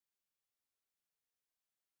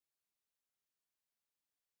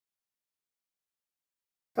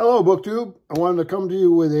Hello, BookTube. I wanted to come to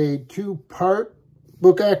you with a two-part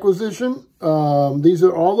book acquisition. These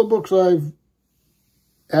are all the books I've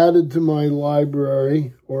added to my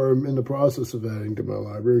library, or I'm in the process of adding to my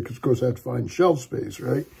library, because, of course, I have to find shelf space,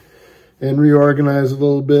 right? And reorganize a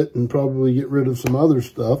little bit and probably get rid of some other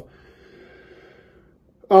stuff.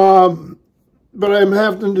 But I'm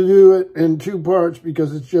having to do it in two parts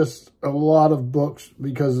because it's just a lot of books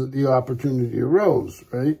because the opportunity arose,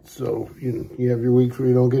 right? So, you have your weeks where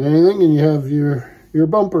you don't get anything and you have your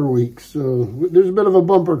bumper weeks. So there's a bit of a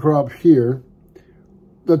bumper crop here.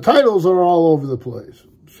 The titles are all over the place.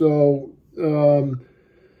 So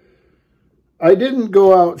I didn't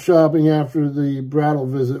go out shopping after the Brattle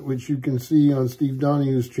visit, which you can see on Steve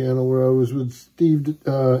Donahue's channel, where I was with Steve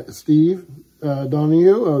Donahue.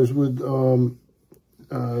 I was with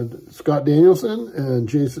Scott Danielson and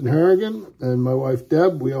Jason Harrigan and my wife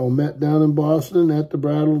Deb. We all met down in Boston at the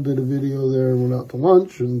Brattle, did a video there and went out to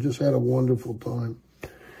lunch and just had a wonderful time.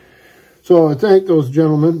 So I thank those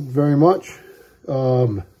gentlemen very much.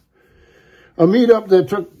 A meetup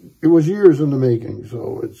that it was years in the making,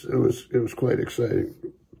 so it was quite exciting.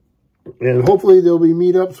 And hopefully there'll be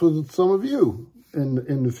meetups with some of you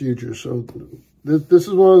in the future. So this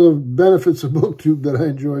is one of the benefits of BookTube that I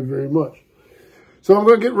enjoy very much. So I'm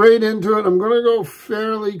going to get right into it. I'm going to go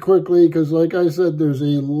fairly quickly because, like I said, there's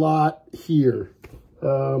a lot here. I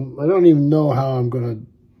don't even know how I'm going to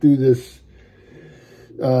do this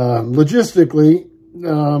logistically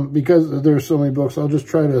because there's so many books. I'll just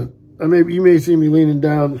try to, you may see me leaning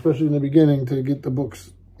down, especially in the beginning, to get the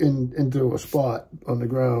books into a spot on the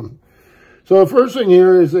ground. So the first thing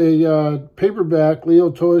here is a paperback,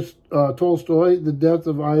 Leo Tolstoy, The Death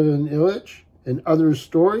of Ivan Ilyich and Other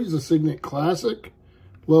Stories, a Signet classic.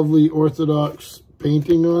 Lovely Orthodox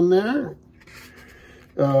painting on there.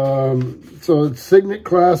 So it's Signet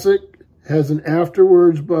classic, has an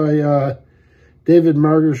afterwards by David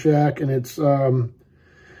Margershak, and it's not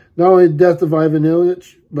only The Death of Ivan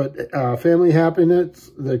Ilyich, but Family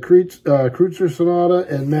Happiness, the Kreutzer Sonata,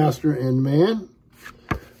 and Master and Man.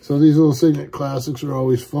 So these little Signet classics are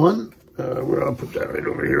always fun. I'll put that right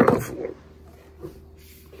over here on the floor.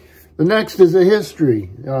 The next is a history.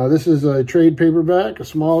 This is a trade paperback, a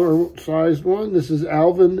smaller sized one. This is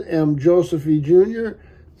Alvin M. Josephy Jr.,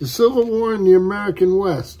 The Civil War in the American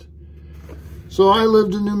West. So I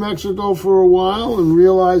lived in New Mexico for a while and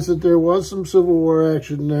realized that there was some Civil War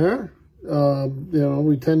action there.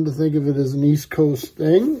 We tend to think of it as an East Coast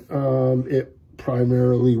thing. It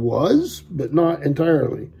primarily was, but not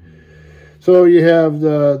entirely. So you have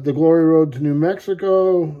the Glory Road to New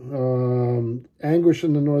Mexico, Anguish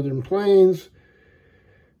in the Northern Plains,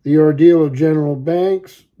 The Ordeal of General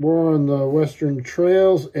Banks, War on the Western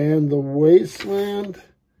Trails, and The Wasteland,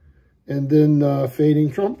 and then Fading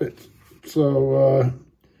Trumpets. So,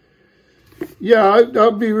 yeah,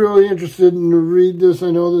 I'll be really interested in to read this. I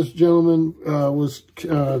know this gentleman was,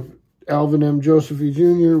 Alvin M. Josephy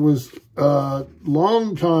Jr., was a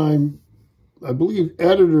long time, I believe,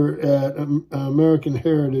 editor at American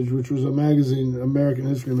Heritage, which was a magazine, American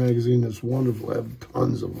History magazine, that's wonderful. I have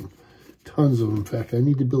tons of them. Tons of them. In fact, I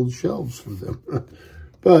need to build shelves for them.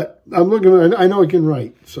 But I'm looking at, I know I can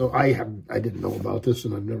write, so I didn't know about this,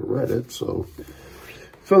 and I've never read it, so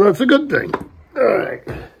that's a good thing. All right.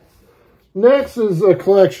 Next is a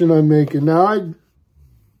collection I'm making. Now, I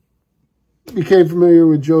became familiar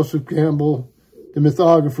with Joseph Campbell, the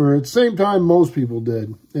mythographer, at the same time most people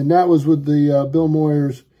did. And that was with the Bill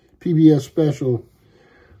Moyers PBS special.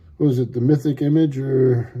 What was it, The Mythic Image?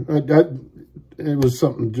 Or it was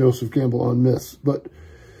something, Joseph Campbell on Myths.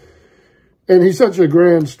 And he's such a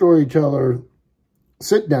grand storyteller,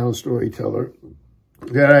 sit-down storyteller,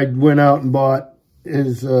 that I went out and bought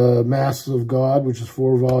his Masks of God, which is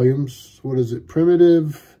 4 volumes. What is it,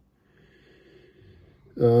 Primitive?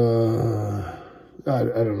 I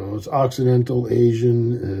don't know. It's Occidental,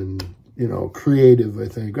 Asian, and, creative, I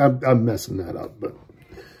think. I'm messing that up, but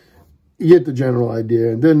you get the general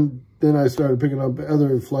idea. And then I started picking up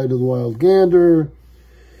other Flight of the Wild Gander.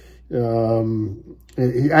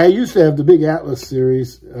 I used to have the Big Atlas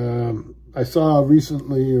series. I saw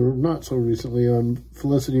recently, or not so recently, on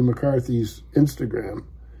Felicity McCarthy's Instagram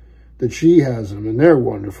that she has them, and they're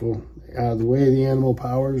wonderful. The Way of the Animal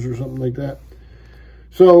Powers or something like that.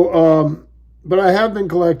 So, but I have been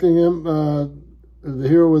collecting them. The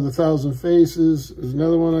Hero with 1,000 Faces is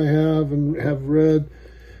another one I have and have read.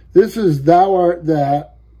 This is Thou Art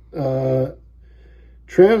That,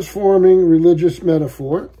 Transforming Religious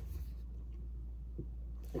Metaphor.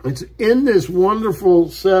 It's in this wonderful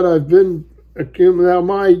set. I've been, now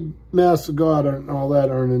my Masks of God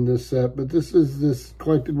aren't in this set, but this is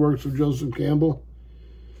collected works of Joseph Campbell.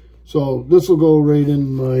 So this will go right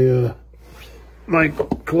in my my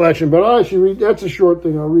collection. But I'll actually read, that's a short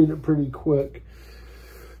thing. I'll read it pretty quick.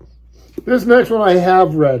 This next one I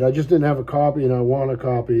have read. I just didn't have a copy and I want a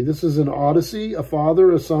copy. This is an Odyssey, a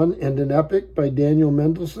Father, a Son, and an Epic by Daniel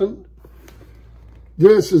Mendelsohn.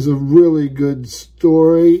 This is a really good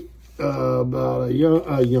story about a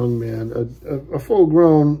young man, a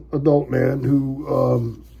full-grown adult man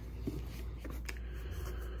who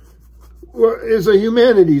is a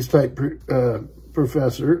humanities type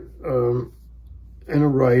professor and a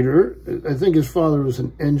writer. I think his father was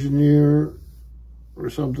an engineer or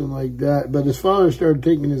something like that. But his father started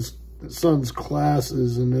taking his son's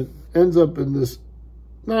classes, and it ends up in this,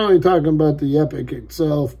 not only talking about the epic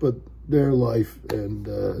itself, but their life and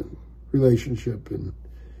relationship. And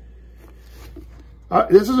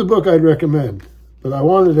this is a book I'd recommend, but I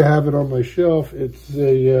wanted to have it on my shelf. It's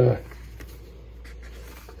a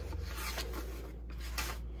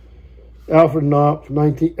Alfred Knopf,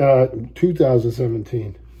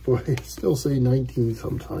 2017. Boy, I still say 19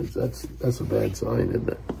 sometimes. That's a bad sign, isn't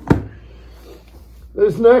it?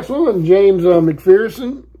 This next one, James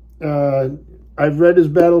McPherson. I've read his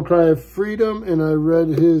Battle Cry of Freedom, and I read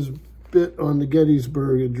his bit on the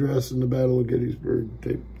Gettysburg Address and the Battle of Gettysburg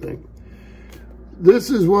type thing. This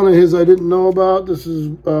is one of his I didn't know about. This is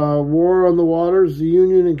War on the Waters, the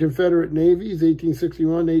Union and Confederate Navies,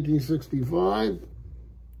 1861 to 1865.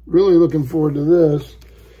 Really looking forward to this.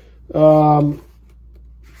 When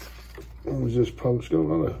was this published? Got a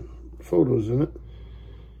lot of photos in it.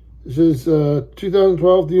 This is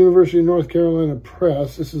 2012, the University of North Carolina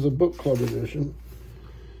Press. This is a book club edition.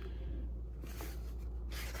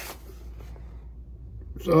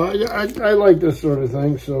 So I like this sort of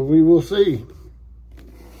thing, so we will see.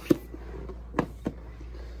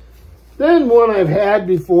 Then one I've had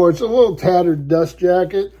before, it's a little tattered dust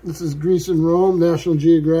jacket. This is Greece and Rome, National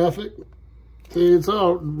Geographic. See, it's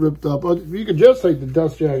all ripped up. You could just take the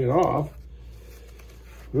dust jacket off,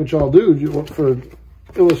 which I'll do for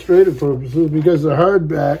illustrative purposes, because the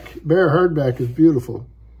hardback, bare hardback, is beautiful.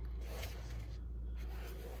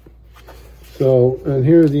 So, and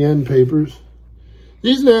here are the end papers.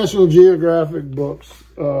 These National Geographic books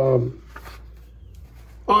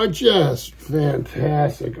are just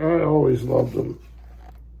fantastic. I always loved them.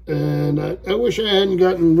 And I wish I hadn't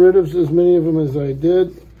gotten rid of as many of them as I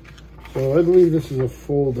did. So I believe this is a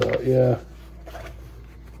fold-out, yeah.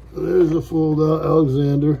 So there's a fold-out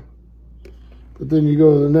Alexander. But then you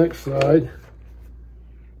go to the next side.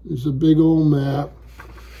 There's a big old map.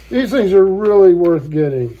 These things are really worth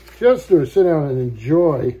getting. Just to sit down and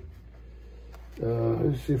enjoy.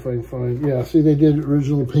 Let's see if I can find, yeah, see they did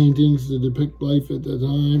original paintings to depict life at the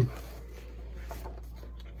time.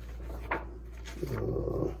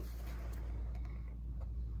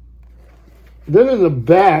 Then in the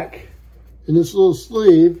back, in this little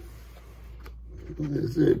sleeve,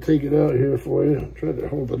 let's take it out here for you. I'm trying to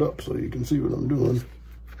hold it up so you can see what I'm doing.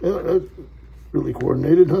 Yeah, that's really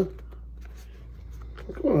coordinated, huh?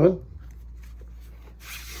 Come on.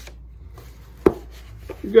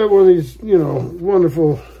 You've got one of these, you know,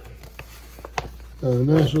 wonderful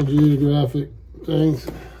National Geographic things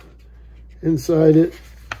inside it.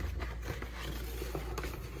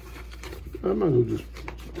 I might as well just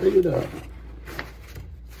take it out.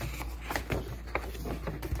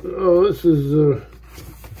 Oh, this is the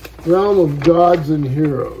Realm of Gods and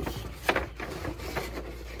Heroes.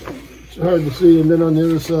 It's hard to see. And then on the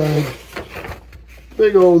other side,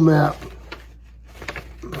 big old map.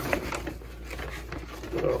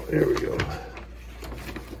 Oh, here we go.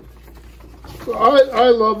 So I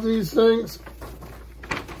love these things.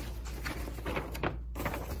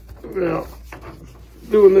 Now,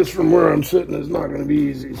 doing this from where I'm sitting is not going to be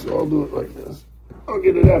easy, so I'll do it like this. I'll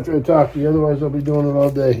get it after I talk to you, otherwise I'll be doing it all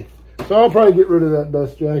day. So I'll probably get rid of that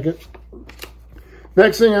dust jacket.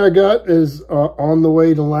 Next thing I got is On the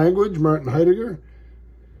Way to Language, Martin Heidegger.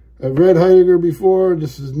 I've read Heidegger before.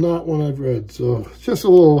 This is not one I've read, so it's just a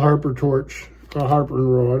little Harper Torch, Harper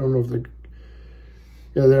and Row. I don't know if they,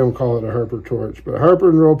 yeah, they don't call it a Harper Torch, but Harper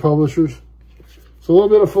and Row Publishers. It's a little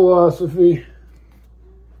bit of philosophy.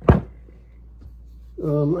 I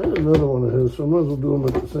had another one of his, so I might as well do them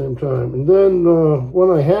at the same time. And then one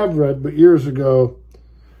I have read, but years ago,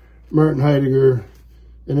 Martin Heidegger,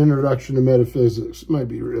 An Introduction to Metaphysics. It might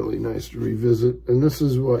be really nice to revisit. And this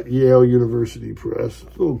is what, Yale University Press.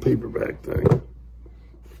 It's a little paperback thing.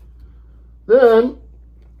 Then,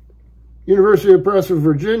 University of Press of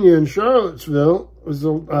Virginia in Charlottesville was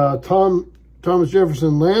Thomas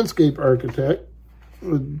Jefferson landscape architect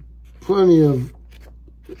with plenty of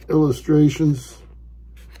illustrations.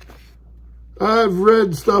 I've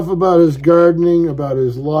read stuff about his gardening, about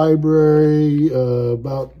his library,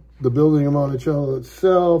 about the building of Monticello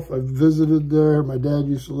itself. I've visited there. My dad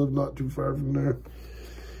used to live not too far from there.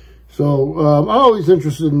 So I'm always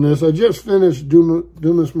interested in this. I just finished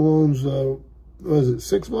Dumas Malone's, what is it,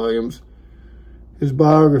 6 volumes? His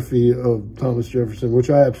biography of Thomas Jefferson,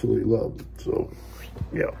 which I absolutely love. So,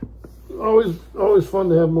 yeah. Always fun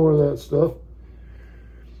to have more of that stuff.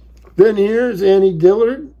 Then here's Annie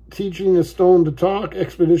Dillard, Teaching a Stone to Talk,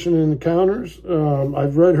 Expedition and Encounters.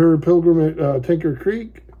 I've read her Pilgrim at Tinker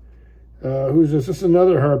Creek. Who's this? This is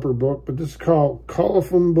another Harper book, but this is called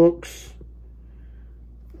Colophon Books.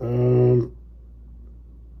 I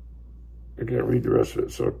can't read the rest of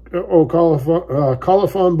it. So,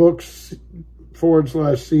 Colophon Books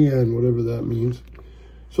 /CN, whatever that means.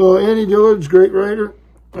 So, Annie Dillard's a great writer.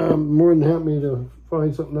 I'm more than happy to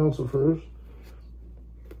find something else of hers.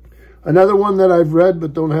 Another one that I've read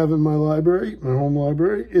but don't have in my library, my home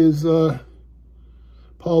library, is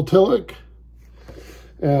Paul Tillich,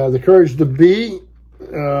 The Courage to Be.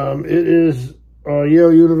 It is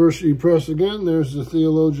Yale University Press again. There's the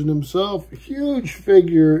theologian himself, a huge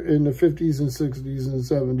figure in the 50s and 60s and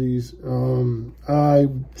 70s.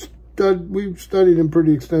 We studied him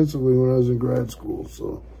pretty extensively when I was in grad school,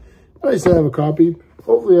 so nice to have a copy.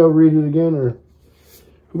 Hopefully I'll read it again, or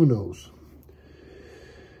who knows.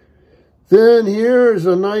 Then here's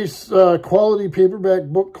a nice quality paperback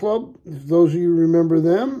book club, if those of you remember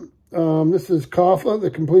them. This is Kafka, The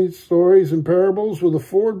Complete Stories and Parables, with a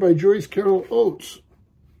foreword by Joyce Carol Oates.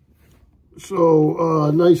 So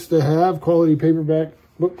nice to have. Quality paperback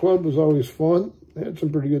book club was always fun. They had some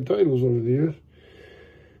pretty good titles over the years.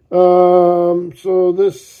 So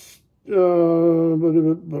this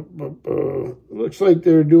looks like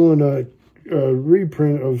they're doing a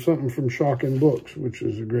reprint of something from Schocken Books, which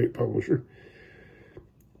is a great publisher.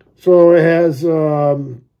 So it has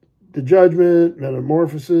The Judgment,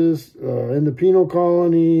 Metamorphosis, In the Penal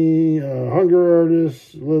Colony, Hunger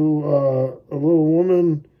Artist, A Little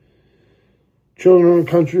Woman, Children on a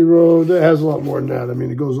Country Road. It has a lot more than that. I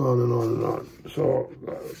mean, it goes on and on and on. So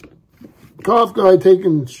Kafka,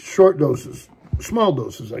 taking short doses, small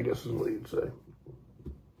doses, I guess is what you'd say.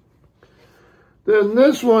 Then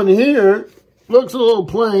this one here looks a little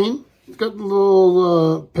plain. It's got the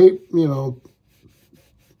little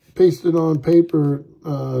pasted on paper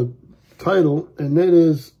title, and it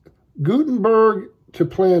is Gutenberg to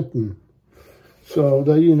Planten. So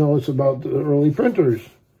that you know it's about the early printers.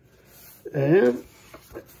 And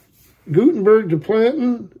Gutenberg to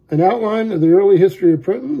Planten, an outline of the early history of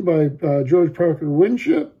printing by George Parker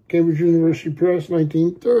Winship, Cambridge University Press,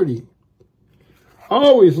 1930.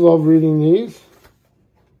 Always love reading these.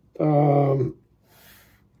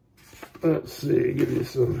 Let's see, give you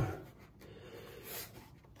some.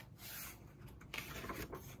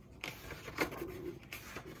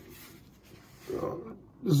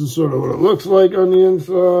 This is sort of what it looks like on the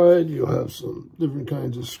inside. You'll have some different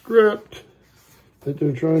kinds of script that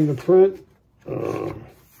they're trying to print. And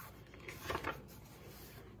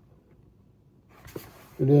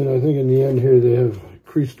then I think in the end here they have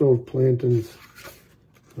Christophe Planten's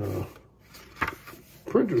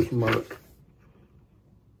printer's mark.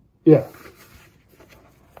 Yeah.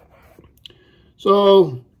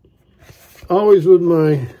 So, always with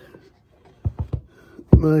my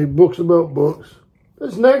books about books.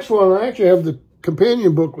 This next one, I actually have the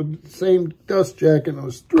companion book with the same dust jacket, and I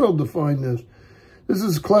was thrilled to find this. This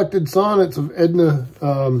is Collected Sonnets of Edna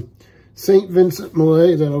St. Vincent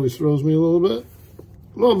Millay. That always throws me a little bit.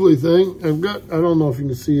 Lovely thing. I don't know if you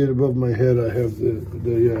can see it above my head. I have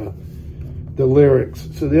the lyrics.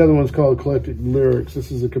 So the other one's called Collected Lyrics.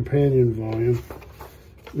 This is a companion volume.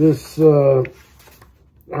 This Harper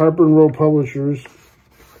and Row Publishers.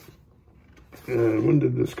 When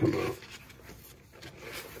did this come out?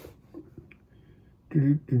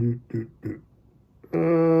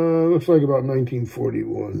 Looks like about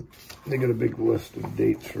 1941. They got a big list of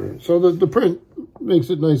dates for it. So the print makes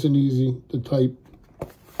it nice and easy to type,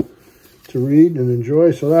 to read and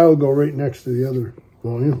enjoy. So that will go right next to the other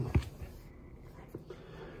volume.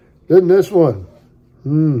 Then this one.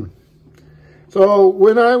 So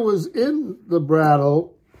when I was in the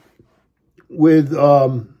Brattle with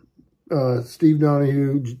Steve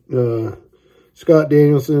Donahue, Scott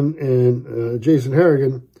Danielson, and Jason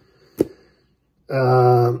Harrigan,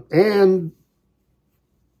 and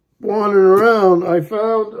wandering around, I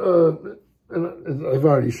found, and I've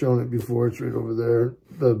already shown it before, it's right over there,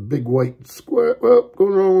 the big white square,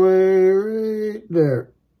 going the wrong way, right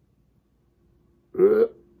there.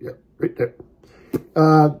 Yeah, right there.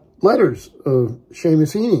 Letters of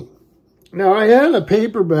Seamus Heaney. Now, I had a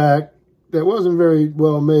paperback that wasn't very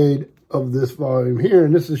well made of this volume here,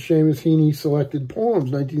 and this is Seamus Heaney Selected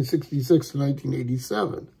Poems, 1966 to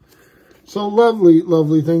 1987. So lovely,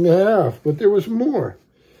 lovely thing to have, but there was more.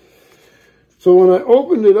 So when I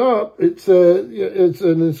opened it up, it's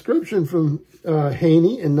an inscription from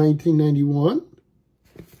Heaney in 1991.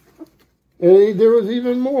 And there was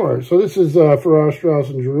even more. So this is Farrar, Straus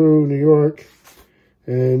and Giroux, New York.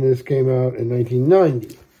 And this came out in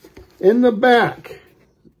 1990. In the back,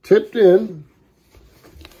 tipped in,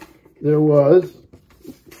 there was,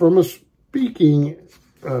 from a speaking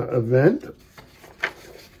event,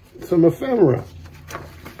 some ephemera.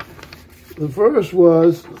 The first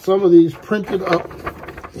was some of these printed up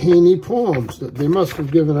Heaney poems that they must have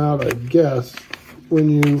given out, I guess, when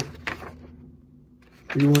you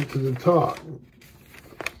went to the talk.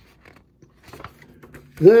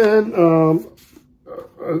 Then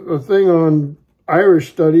a thing on Irish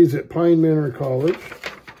studies at Pine Manor College.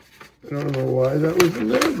 I don't know why that was in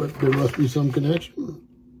there, but there must be some connection.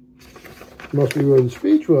 Must be where the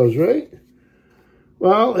speech was, right?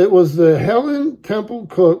 Well, it was the Helen Temple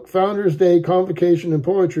Cook Founders Day Convocation and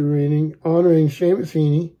Poetry Reading honoring Seamus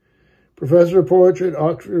Heaney, Professor of Poetry at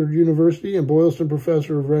Oxford University and Boylston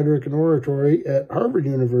Professor of Rhetoric and Oratory at Harvard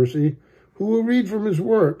University, who will read from his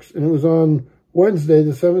works. And it was on Wednesday,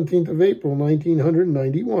 the 17th of April,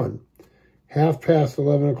 1991.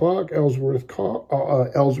 11 o'clock, Ellsworth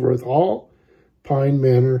Hall, Pine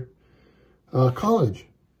Manor College.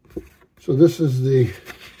 So this is the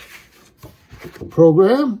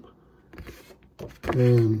program.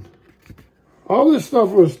 And all this stuff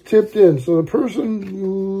was tipped in. So the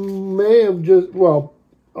person may have just, well,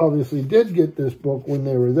 obviously did get this book when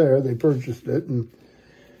they were there. They purchased it. And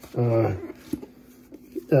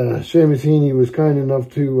Seamus Heaney was kind enough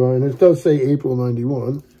to, and it does say April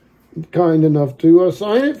 91, kind enough to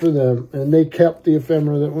sign it for them. And they kept the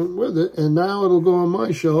ephemera that went with it. And now it'll go on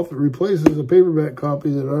my shelf. It replaces a paperback copy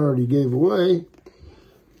that I already gave away.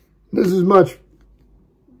 This is much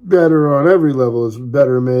better on every level. It's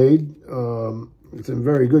better made. It's in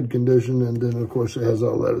very good condition. And then, of course, it has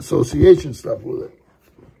all that association stuff with it.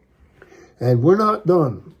 And we're not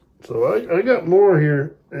done. So I got more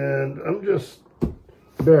here, and I'm just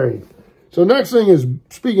buried. So next thing is,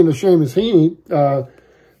 speaking of Seamus Heaney,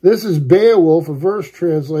 this is Beowulf, a verse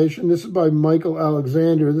translation. This is by Michael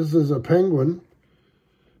Alexander. This is a Penguin.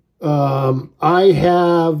 I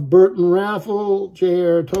have Burton Raffle,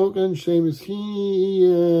 J.R. Tolkien, Seamus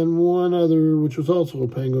Heaney, and one other, which was also a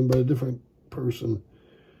Penguin, but a different person.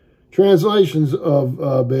 Translations of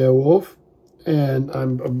Beowulf, and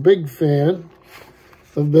I'm a big fan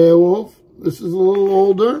of Beowulf. This is a little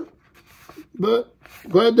older, but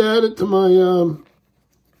glad to add it to my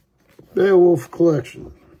Beowulf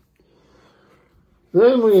collection.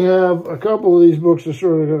 Then we have a couple of these books that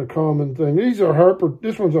sort of got a common thing. These are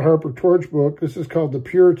this one's a Harper Torch book. This is called The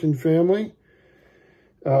Puritan Family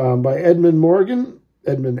by Edmund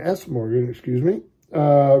S. Morgan, excuse me.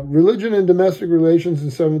 Religion and Domestic Relations in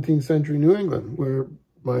 17th Century New England, where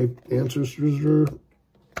my ancestors were,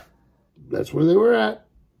 that's where they were at.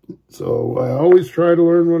 So I always try to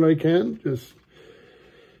learn what I can. Just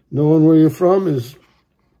knowing where you're from is,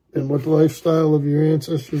 and what the lifestyle of your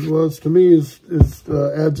ancestors was, to me, adds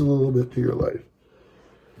a little bit to your life.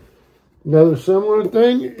 Another similar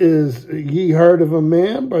thing is Ye Heart of a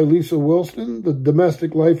Man by Lisa Wilson, The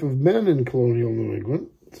Domestic Life of Men in Colonial New England.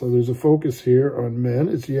 So there's a focus here on men.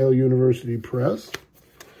 It's Yale University Press.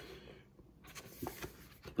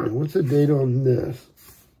 And what's the date on this?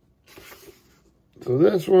 So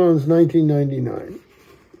this one's 1999.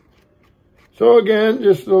 So again,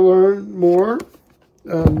 just to learn more.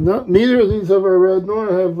 Neither of these have I read,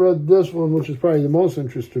 nor have I read this one, which is probably the most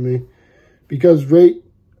interest to me, because right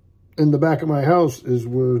in the back of my house is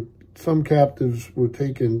where some captives were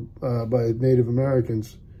taken by Native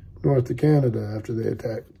Americans north to Canada after they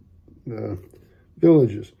attacked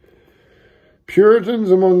villages. Puritans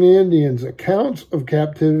Among the Indians, Accounts of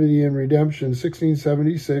Captivity and Redemption,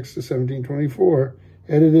 1676 to 1724,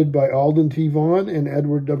 edited by Alden T. Vaughan and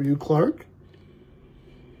Edward W. Clark.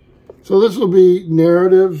 So this will be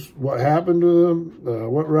narratives, what happened to them,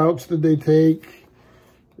 what routes did they take,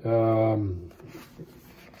 how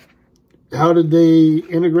did they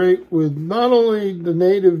integrate with not only the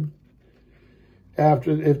native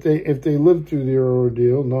after, if they lived through the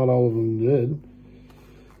ordeal, not all of them did.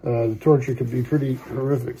 The torture could be pretty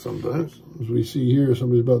horrific sometimes. As we see here,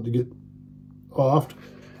 somebody's about to get offed.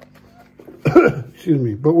 Excuse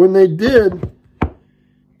me. But when they did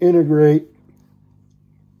integrate,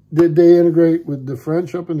 did they integrate with the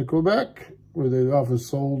French up into Quebec, where they often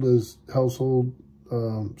sold as household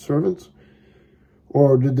servants?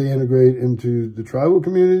 or did they integrate into the tribal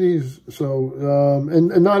communities? So,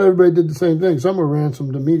 and not everybody did the same thing. Some were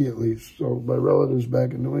ransomed immediately, so by relatives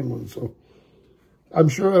back in New England. So I'm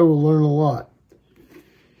sure I will learn a lot.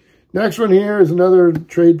 Next one here is another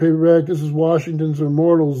trade paperback. This is Washington's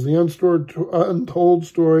Immortals, the untold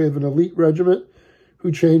story of an elite regiment who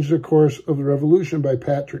changed the course of the Revolution by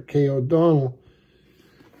Patrick K. O'Donnell.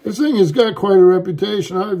 This thing has got quite a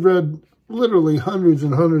reputation. I've read literally hundreds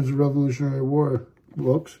and hundreds of Revolutionary War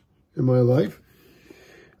books in my life.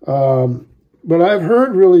 But I've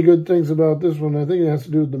heard really good things about this one. I think it has to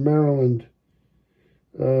do with the Maryland.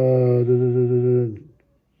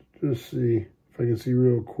 Just see if I can see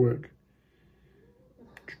real quick.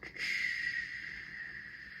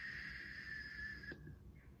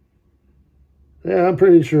 Yeah, I'm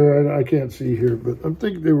pretty sure. I can't see here, but I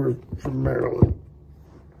think they were from Maryland.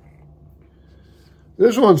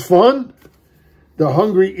 This one's fun. The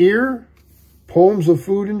Hungry Ear, Poems of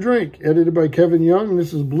Food and Drink, edited by Kevin Young.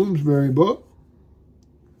 This is a Bloomsbury book.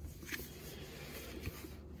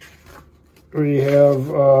 We have,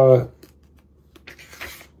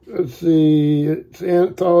 let's see, it's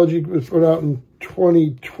anthology, was put out in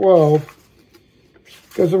 2012.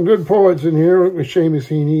 Got some good poets in here with Seamus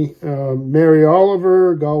Heaney, Mary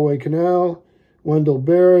Oliver, Galway Canal, Wendell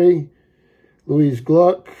Berry, Louise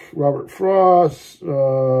Gluck, Robert Frost,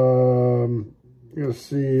 let's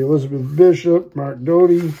see, Elizabeth Bishop, Mark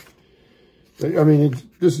Doty. I mean,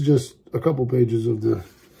 this is just a couple pages of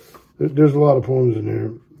there's a lot of poems in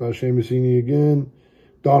here. Seamus Heaney again,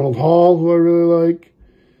 Donald Hall, who I really like.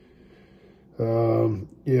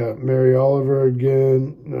 Yeah, Mary Oliver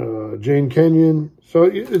again, Jane Kenyon. So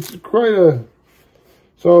it's quite a,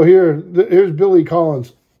 so here's Billy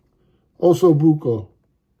Collins, Osso Buco.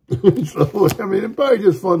 So, I mean, it's probably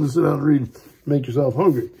just fun to sit down and read, make yourself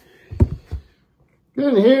hungry.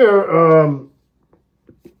 Then here,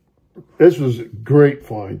 this was a great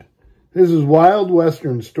find. This is Wild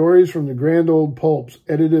Western, Stories from the Grand Old Pulps,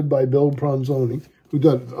 edited by Bill Pronzoni, who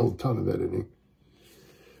does a ton of editing.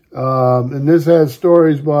 And this has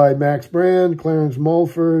stories by Max Brand, Clarence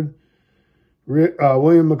Mulford,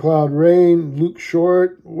 William McLeod Rain, Luke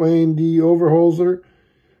Short, Wayne D. Overholzer,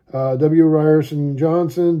 W. Ryerson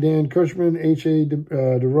Johnson, Dan Cushman, H.A.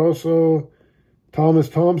 DeRosso, Thomas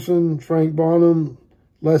Thompson, Frank Bonham,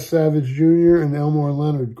 Les Savage Jr., and Elmore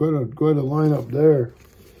Leonard. Quite a lineup there.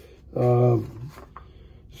 So,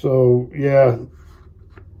 yeah,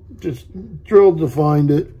 just thrilled to find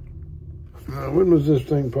it. When was this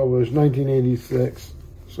thing published? 1986.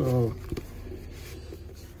 So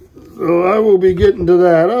I will be getting to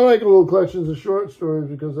that. I like little collections of short stories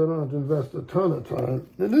because I don't have to invest a ton of time.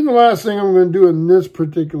 And then the last thing I'm going to do in this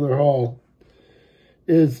particular haul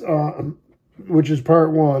is, which is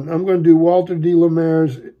part one, I'm going to do Walter D.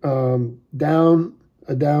 Lemaire's Down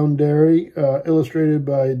a Down Dairy, illustrated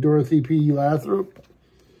by Dorothy P. Lathrop.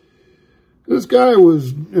 This guy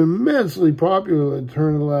was immensely popular at the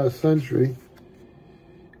turn of the last century.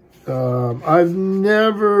 I've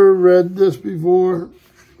never read this before.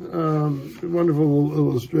 Wonderful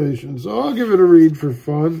illustration. So I'll give it a read for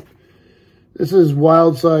fun. This is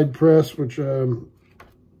Wildside Press, which, you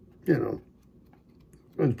know,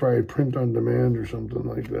 it's probably print on demand or something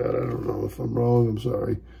like that. I don't know. If I'm wrong, I'm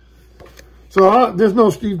sorry. So there's no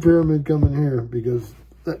Steve Pyramid coming here because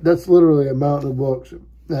that's literally a mountain of books.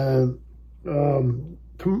 And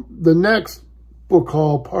the next book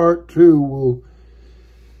haul, part 2, will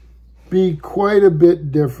be quite a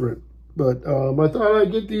bit different. But I thought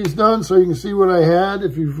I'd get these done so you can see what I had.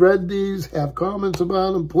 If you've read these, have comments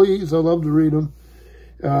about them, please. I love to read them.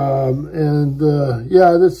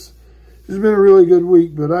 Yeah, this has been a really good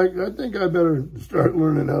week. But I think I better start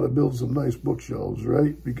learning how to build some nice bookshelves,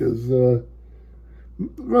 right? Because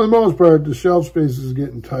for the most part, the shelf space is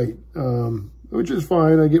getting tight. Which is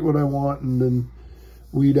fine. I get what I want and then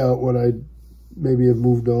weed out what I maybe have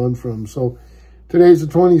moved on from. So today's the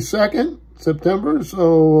 22nd September.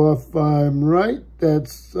 So if I'm right,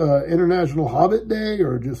 that's International Hobbit Day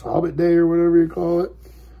or just Hobbit Day or whatever you call it.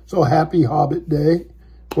 So happy Hobbit Day.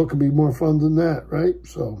 What could be more fun than that, right?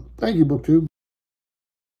 So thank you, BookTube.